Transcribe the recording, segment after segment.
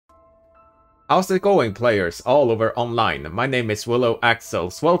How's it going, players all over online? My name is Willow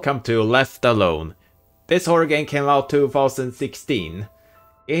Axelz. Welcome to Left Alone. This horror game came out 2016.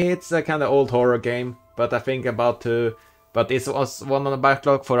 It's a kind of old horror game, but I think but it was one on the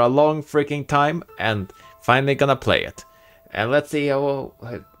backlog for a long freaking time, and finally gonna play it. And let's see how.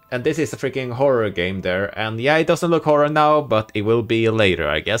 And this is a freaking horror game there, and yeah, it doesn't look horror now, but it will be later,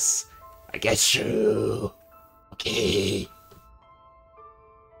 I guess. I guess so. Okay.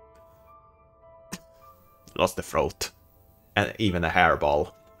 Lost the throat. And even a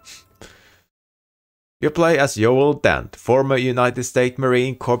hairball. You play as Joel Dent, former United States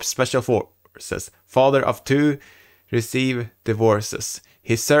Marine Corps Special Forces, father of 2, received divorces.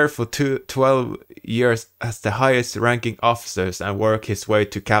 He served for 12 years as the highest ranking officer and worked his way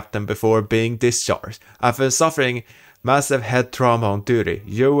to captain before being discharged. After suffering massive head trauma on duty,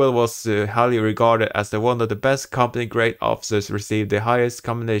 Joel was highly regarded as one of the best company grade officers, received the highest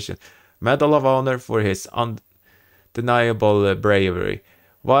commendation, Medal of Honor, for his undeniable bravery.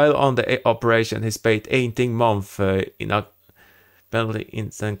 While on the operation, he spent 18 months in a mentally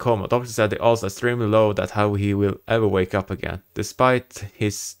insane coma. Doctors said the odds are extremely low that how he will ever wake up again. Despite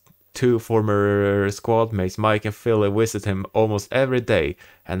his 2 former squad mates, Mike and Phil, visit him almost every day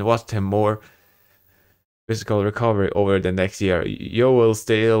and watched him more physical recovery over the next year. Joel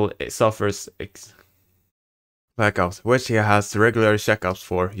still suffers blackouts, which he has regular checkups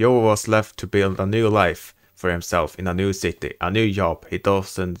for. Joel was left to build a new life for himself in a new city, a new job he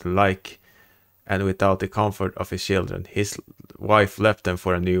doesn't like, and without the comfort of his children. His wife left him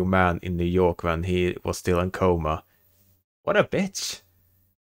for a new man in New York when he was still in coma. What a bitch.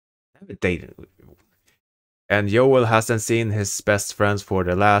 Never dated. And Joel hasn't seen his best friends for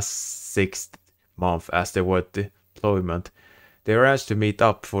the last 6 months as they were deployment. They arranged to meet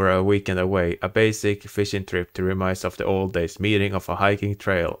up for a weekend away, a basic fishing trip to remind us of the old days, meeting of a hiking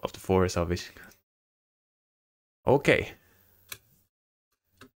trail of the forest of Michigan. Okay.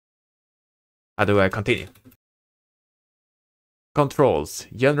 How do I continue? Controls,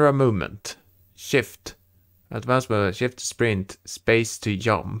 general movement, shift, advancement, shift to sprint, space to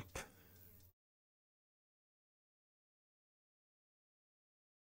jump.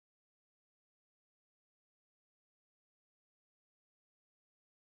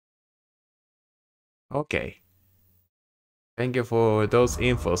 Okay. Thank you for those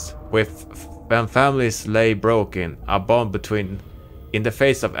infos. When families lay broken, a bond between in the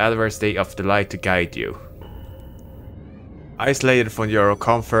face of adversity of the light to guide you. Isolated from your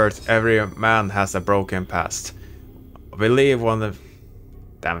comfort, every man has a broken past. We leave one of...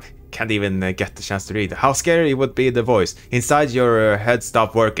 Damn, can't even get the chance to read. How scary would be the voice. Inside your head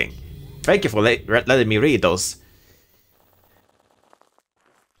stop working. Thank you for letting me read those.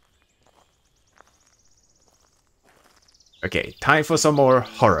 Okay, time for some more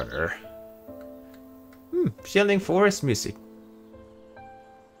horror. Chilling forest music.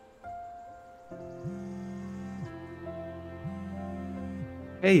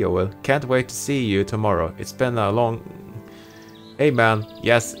 Hey Joel, can't wait to see you tomorrow. It's been a long... Hey man,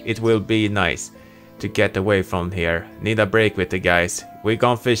 yes, it will be nice to get away from here. Need a break with the guys. We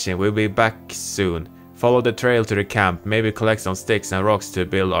gone fishing, we'll be back soon. Follow the trail to the camp, maybe collect some sticks and rocks to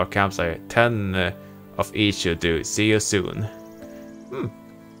build our campsite. 10 of each should do. See you soon.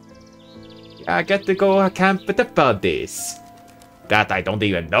 Yeah, I get to go camp with the buddies. That I don't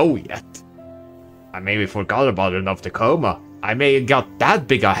even know yet. I maybe forgot about it of the coma. I may have got that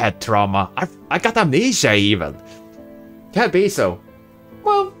big a head trauma. I got amnesia even. Can't be so.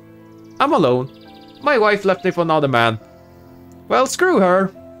 Well, I'm alone. My wife left me for another man. Well, screw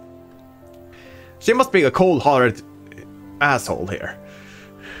her. She must be a cold-hearted asshole here.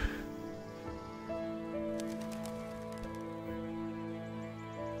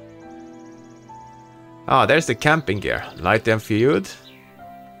 Ah, there's the camping gear. Light and feud.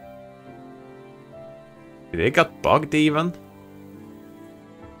 They got bugged even.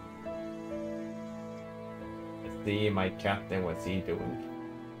 Let's see my captain, what's he doing?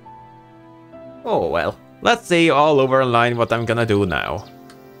 Oh well, let's see all over online what I'm gonna do now.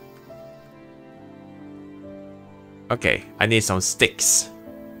 Okay, I need some sticks.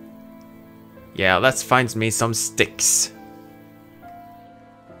 Yeah, let's find me some sticks.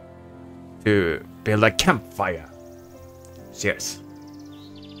 To build a campfire. Cheers.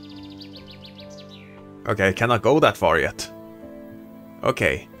 Okay, I cannot go that far yet.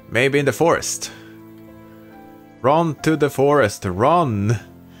 Okay, maybe in the forest. Run to the forest, run!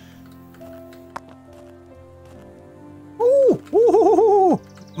 Ooh,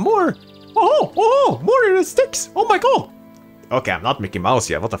 more! More sticks! Oh my god! Okay, I'm not Mickey Mouse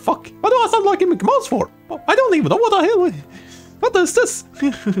yet, what the fuck? What do I sound like Mickey Mouse for? I don't even know what the hell... What is this?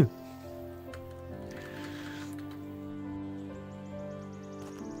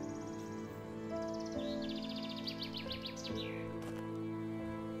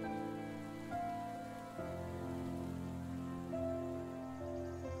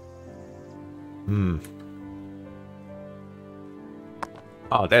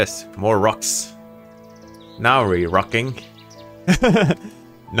 Oh, there's more rocks. Now we're rocking.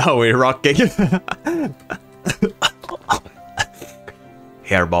 Now we're rocking.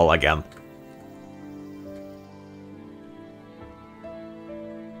 Hairball again.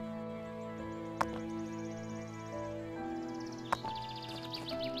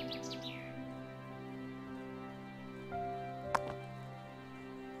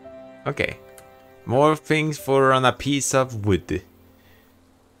 Okay. More things for on a piece of wood.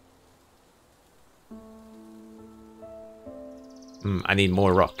 I need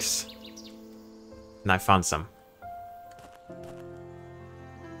more rocks. And I found some.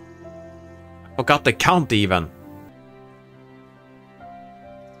 I forgot the count even.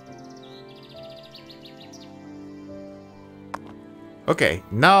 Okay,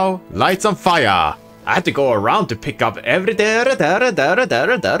 now lights on fire. I had to go around to pick up every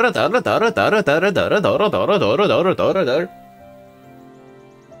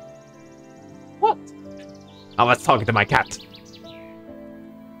What? I was talking to my cat.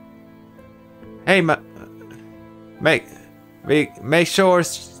 Hey, make sure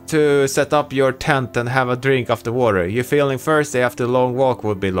to set up your tent and have a drink of the water. You feeling thirsty after a long walk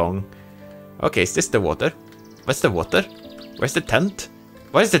would be long. Okay, is this the water? Where's the water? Where's the tent?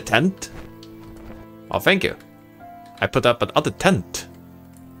 Where's the tent? Oh, thank you. I put up another tent.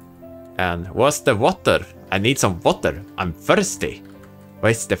 And what's the water? I need some water. I'm thirsty.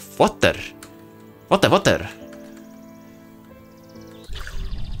 Where's the water? Water.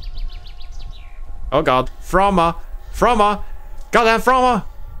 Oh god, Froma! Goddamn Froma!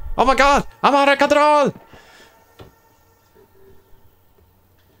 Oh my god, I'm out of control!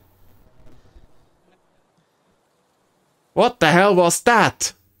 What the hell was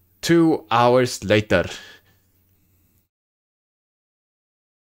that? 2 hours later.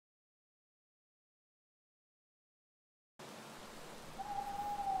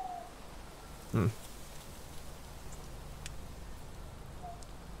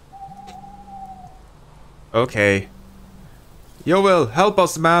 Okay. Yo, Will, help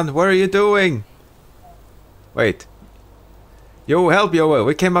us, man. What are you doing? Wait. Yo, help, Yo, Will.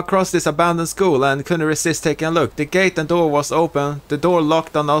 We came across this abandoned school and couldn't resist taking a look. The gate and door was open. The door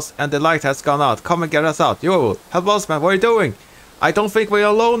locked on us and the light has gone out. Come and get us out. Yo, Will, help us, man. What are you doing? I don't think we're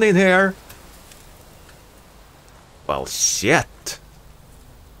alone in here. Well, shit.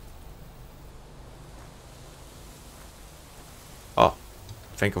 Oh,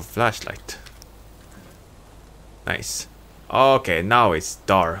 think of flashlight. Nice. Okay, now it's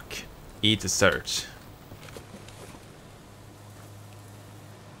dark. E to search.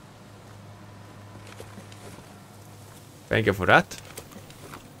 Thank you for that.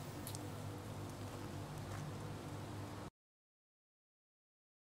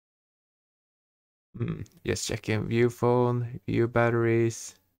 Just checking view phone, view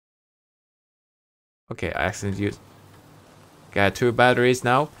batteries. Okay, I accidentally used. Got 2 batteries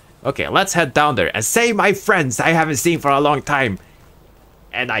now. Okay, let's head down there and save my friends I haven't seen for a long time.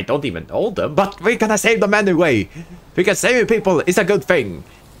 And I don't even know them, but we're gonna save them anyway. Because saving people is a good thing.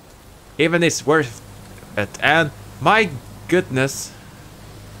 Even it's worth it. And my goodness.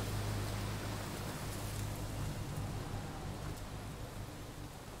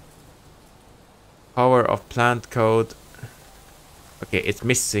 Power of plant code. Okay, it's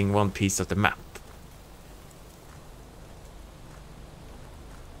missing one piece of the map.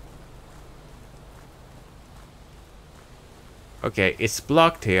 Okay, it's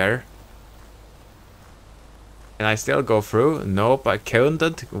blocked here. Can I still go through? Nope, I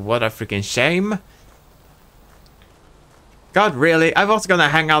couldn't. What a freaking shame. God, really? I was gonna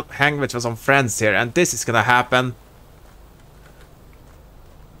hang with some friends here, and this is gonna happen.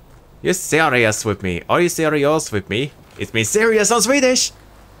 You're serious with me? Are you serious with me? It means serious on Swedish!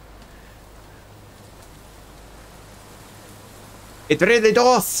 It really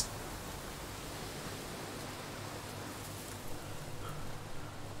does!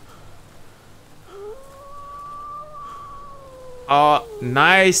 Oh,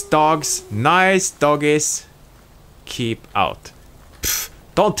 nice dogs, nice doggies. Keep out. Pfft,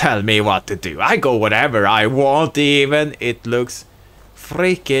 don't tell me what to do. I go whatever I want even. It looks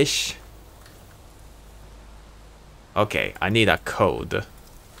freakish. Okay, I need a code.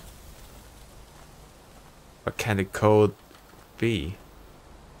 What can the code be?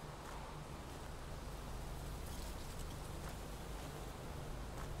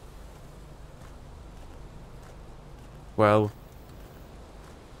 Well...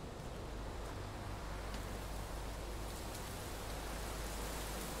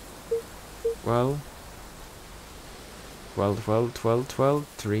 Well, 12,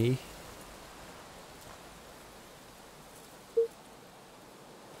 3.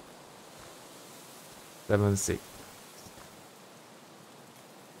 7, 6.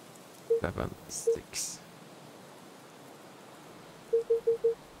 7, 6.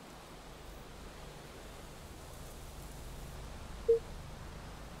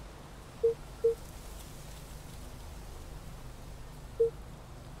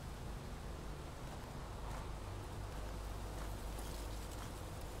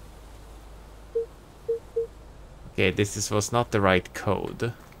 Okay, was not the right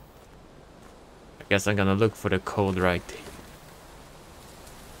code. I guess I'm gonna look for the code right here.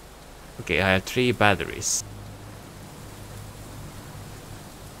 Okay, I have 3 batteries.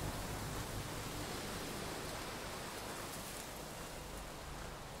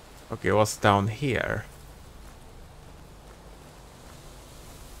 Okay, what's down here?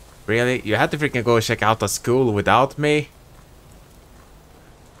 Really? You had to freaking go check out the school without me?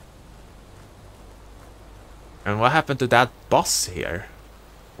 And what happened to that boss here?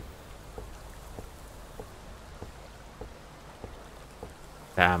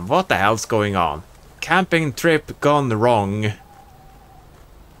 Damn, what the hell's going on? Camping trip gone wrong.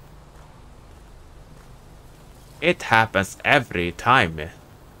 It happens every time.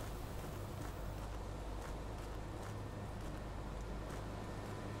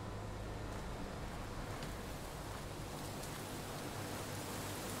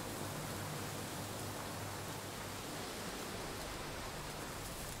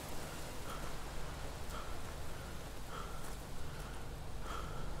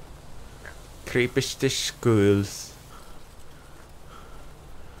 Creepish the schools.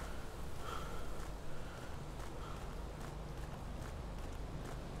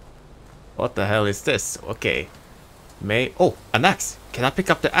 What the hell is this? Okay. Oh, an axe. Can I pick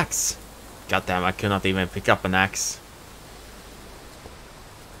up the axe? God damn, I cannot even pick up an axe.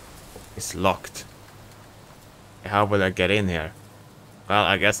 It's locked. How will I get in here? Well,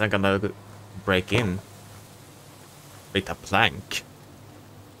 I guess I'm gonna break in with a plank.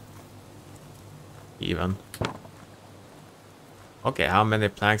 Even. Okay, how many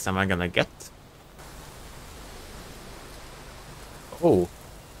planks am I gonna get? Oh.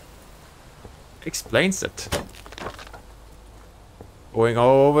 Explains it. Going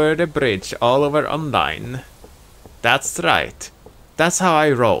over the bridge, all over online. That's right. That's how I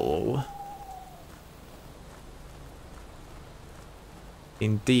roll.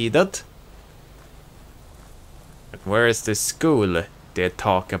 Indeed. And where is the school they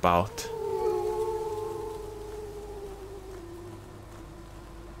talk about?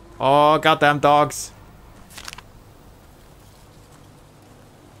 Oh, goddamn dogs.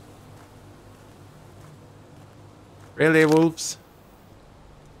 Really, wolves?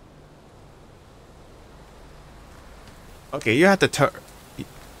 Okay, you have to turn.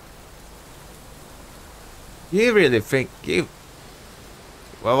 You really think you...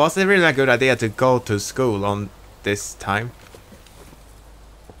 Well, was it really a good idea to go to school on this time?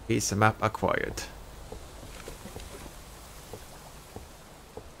 Piece of map acquired.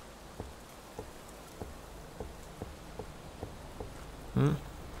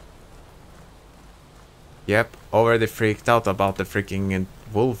 Yep, already freaked out about the freaking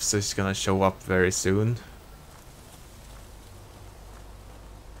wolves is gonna show up very soon.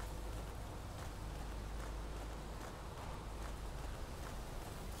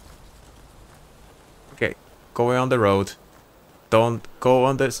 Okay, going on the road. Don't go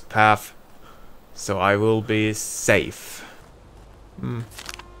on this path, so I will be safe.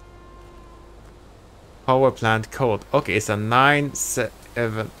 Power plant code. Okay, it's a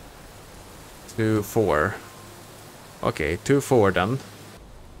 9724. Okay, 24 then.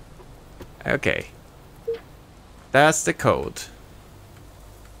 Okay. That's the code.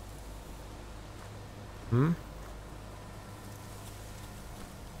 Okay,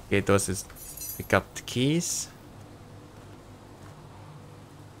 those is pick up the keys.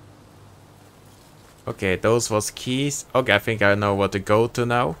 Okay, those was keys. Okay, I think I know what to go to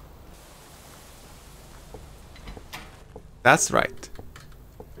now. That's right.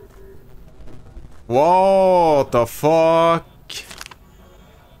 What the fuck?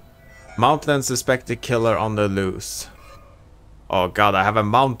 Mountain suspected killer on the loose. Oh god, I have a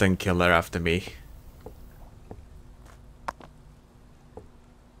mountain killer after me.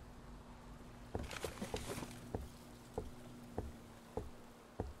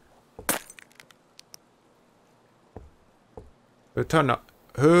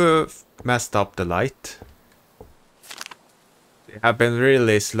 Who messed up the light? Have been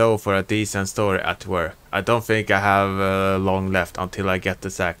really slow for a decent story at work. I don't think I have long left until I get the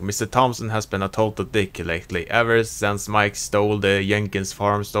sack. Mr. Thompson has been a total dick lately. Ever since Mike stole the Jenkins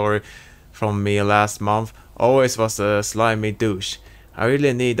farm story from me last month, always was a slimy douche. I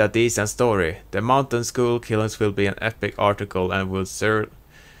really need a decent story. The mountain school killings will be an epic article and will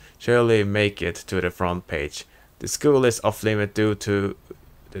surely make it to the front page. The school is off limit due to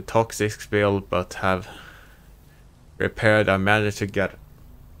the toxic spill, but have repaired and managed to get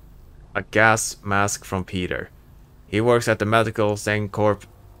a gas mask from Peter. He works at the medical Zen Corp.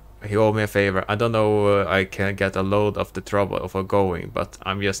 He owed me a favor. I don't know I can get a load of the trouble of going, but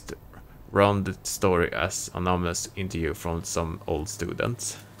I'm just run the story as anonymous interview from some old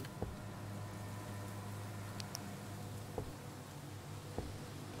students.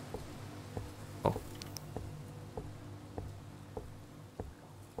 Oh.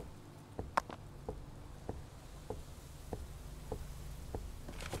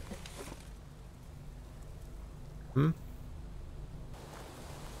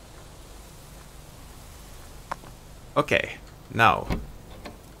 Okay, now.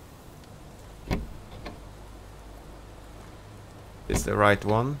 Is the right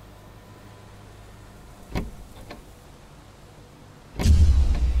one?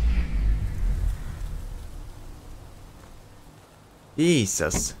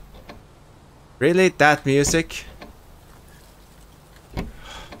 Jesus. Really? That music?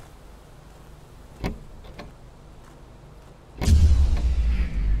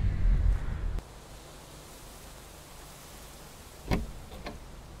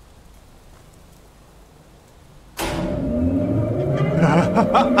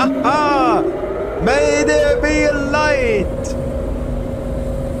 May there be a light!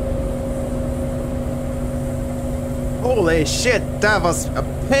 Holy shit, that was a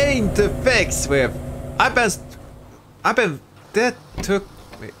pain to fix with. That took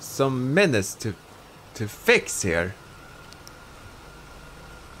me some minutes to fix here.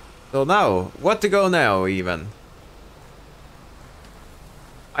 So now, what to go now even?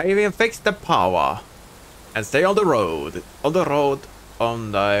 I even fixed the power. And stay on the road.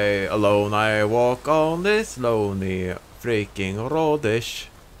 On the alone I walk on this lonely freaking roadish.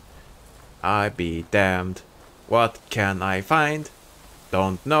 I be damned. What can I find?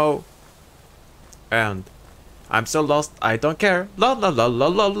 Don't know. And I'm so lost I don't care. La la la la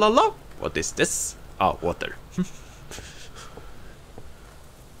la la la. What is this? Oh, water.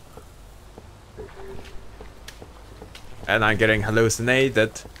 And I'm getting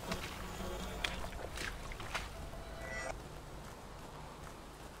hallucinated.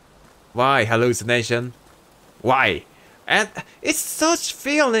 Why hallucination? Why? And it's such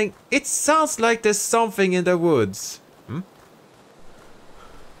feeling. It sounds like there's something in the woods.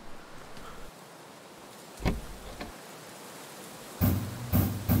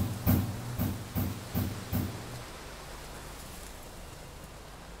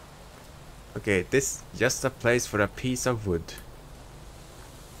 Okay, this is just a place for a piece of wood.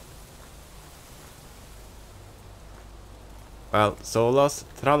 Well, solos,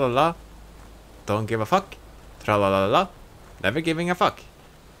 tralala, don't give a fuck, tralalala, never giving a fuck.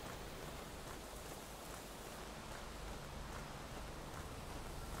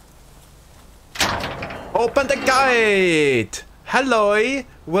 Open the gate! Hello,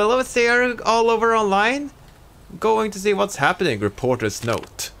 Willow's here all over online. Going to see what's happening, reporter's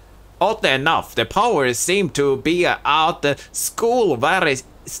note. Oddly enough, the powers seem to be out the school very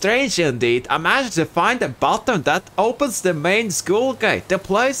strange indeed. I managed to find a button that opens the main school gate. The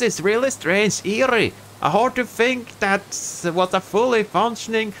place is really strange, eerie. Hard to think that was a fully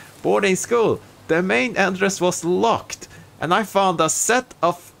functioning boarding school. The main entrance was locked, and I found a set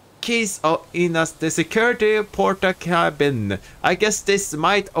of keys in the security porta cabin. I guess this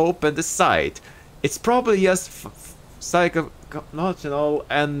might open the site. It's probably just psychonational,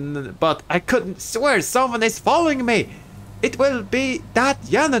 but I couldn't swear someone is following me. It will be that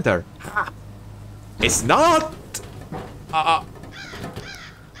janitor. It's not. A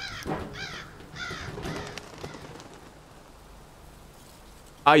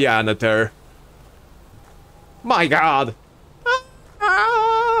janitor. My God.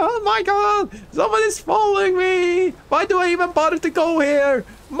 Oh my God. Someone is following me. Why do I even bother to go here?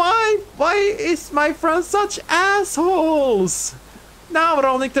 Why is my friend such assholes? Now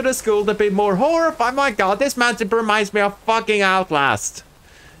running to the school to be more horrified. My God, this man reminds me of fucking Outlast.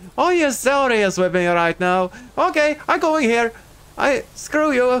 Oh, you're serious with me right now. Okay, I'm going here.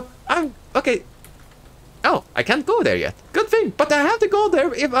 Screw you. I'm okay. Oh, I can't go there yet. Good thing, but I have to go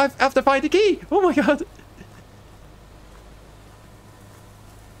there if I have to find the key. Oh my God.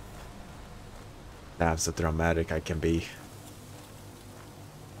 That's so dramatic I can be.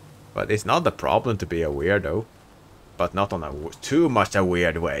 But it's not the problem to be a weirdo. But not on a too much a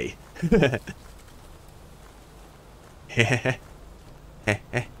weird way.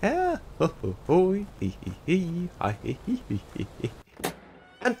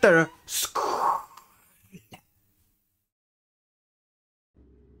 Enter.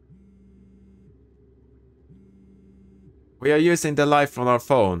 We are using the light from our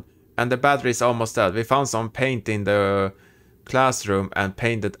phone, and the battery is almost dead. We found some paint in the classroom and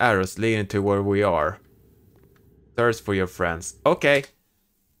painted arrows leading to where we are. Search for your friends. Okay.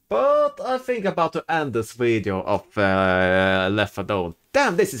 But I think about to end this video of Left 4 Dead.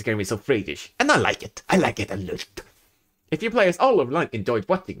 Damn, this is gonna be so British. And I like it. I like it a lot. If you players all online enjoyed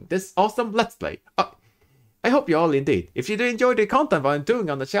watching this awesome Let's Play, I hope you all indeed. If you do enjoy the content I'm doing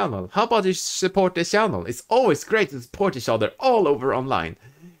on the channel, how about you support this channel? It's always great to support each other all over online.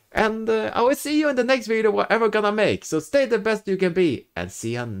 And I will see you in the next video whatever gonna make. So stay the best you can be and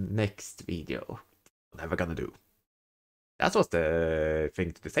see you next video. Whatever gonna do. That was the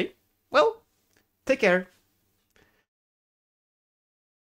thing to say. Well, take care.